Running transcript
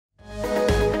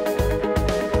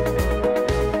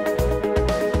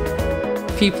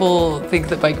People think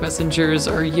that bike messengers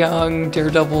are young,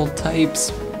 daredevil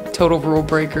types, total rule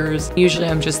breakers. Usually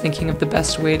I'm just thinking of the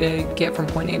best way to get from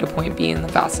point A to point B in the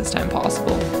fastest time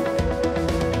possible.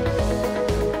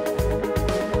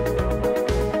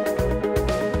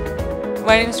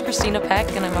 My name is Christina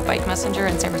Peck, and I'm a bike messenger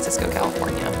in San Francisco,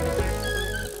 California.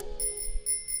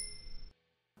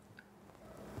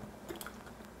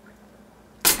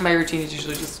 My routine is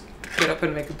usually just get up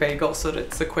and make a bagel so that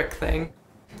it's a quick thing.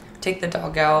 Take the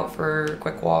dog out for a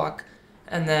quick walk,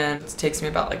 and then it takes me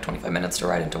about like 25 minutes to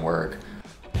ride into work.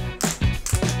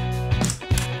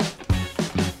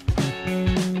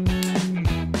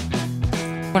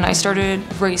 When I started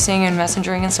racing and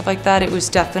messengering and stuff like that, it was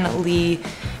definitely,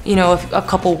 you know, a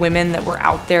couple women that were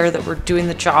out there that were doing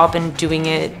the job and doing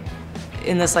it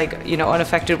in this like, you know,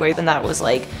 unaffected way. And that was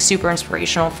like super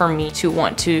inspirational for me to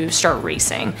want to start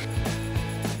racing.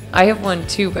 I have won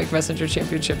 2 bike messenger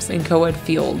championships in co-ed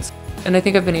fields, and I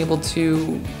think I've been able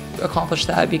to accomplish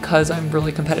that because I'm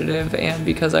really competitive and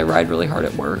because I ride really hard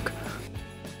at work.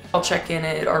 I'll check in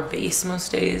at our base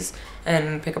most days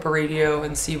and pick up a radio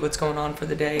and see what's going on for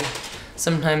the day.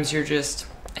 Sometimes you're just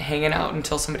hanging out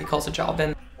until somebody calls a job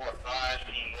in.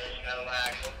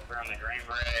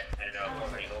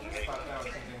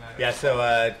 Yeah, so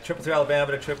 333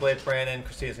 Alabama to 888 Brandon.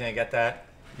 Christina's gonna get that.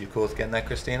 You cool with getting that,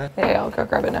 Christina? Hey, I'll go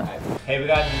grab it now. Hey, we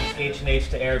got an H&H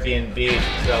to Airbnb,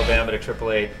 333 Alabama to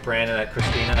 888 Brandon at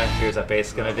Christina. Here's what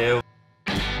base gonna do.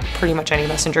 Pretty much any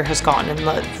messenger has gotten in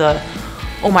the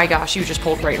oh my gosh, you just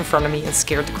pulled right in front of me and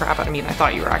scared the crap out of me and I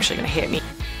thought you were actually gonna hit me.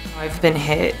 I've been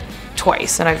hit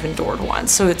twice and I've been doored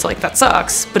once, so it's like that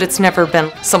sucks, but it's never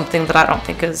been something that I don't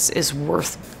think is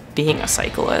worth being a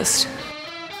cyclist.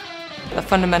 The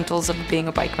fundamentals of being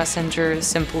a bike messenger is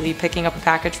simply picking up a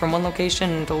package from one location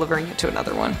and delivering it to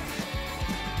another one.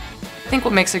 I think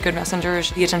what makes a good messenger is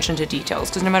the attention to details,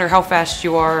 because no matter how fast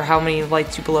you are, how many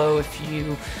lights you blow, if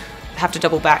you have to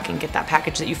double back and get that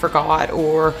package that you forgot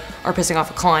or are pissing off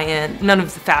a client, none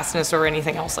of the fastness or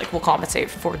anything else like will compensate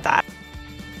for that.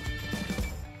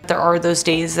 There are those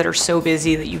days that are so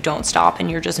busy that you don't stop and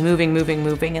you're just moving,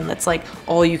 and that's like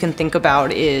all you can think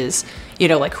about is, you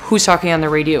know, like who's talking on the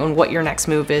radio and what your next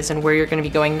move is and where you're going to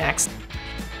be going next.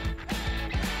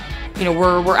 You know,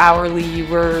 we're hourly,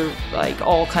 we're like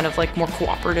all kind of like more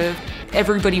cooperative.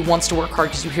 Everybody wants to work hard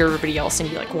because you hear everybody else and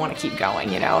you like want to keep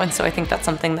going, you know, and so I think that's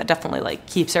something that definitely like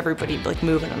keeps everybody like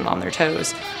moving and on their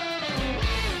toes.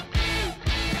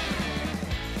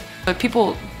 But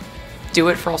people do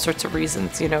it for all sorts of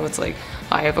reasons, you know. It's like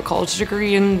I have a college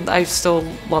degree and I still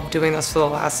love doing this for the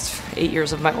last 8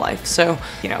 years of my life, so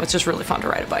you know, it's just really fun to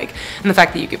ride a bike, and the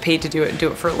fact that you get paid to do it and do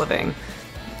it for a living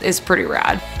is pretty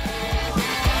rad.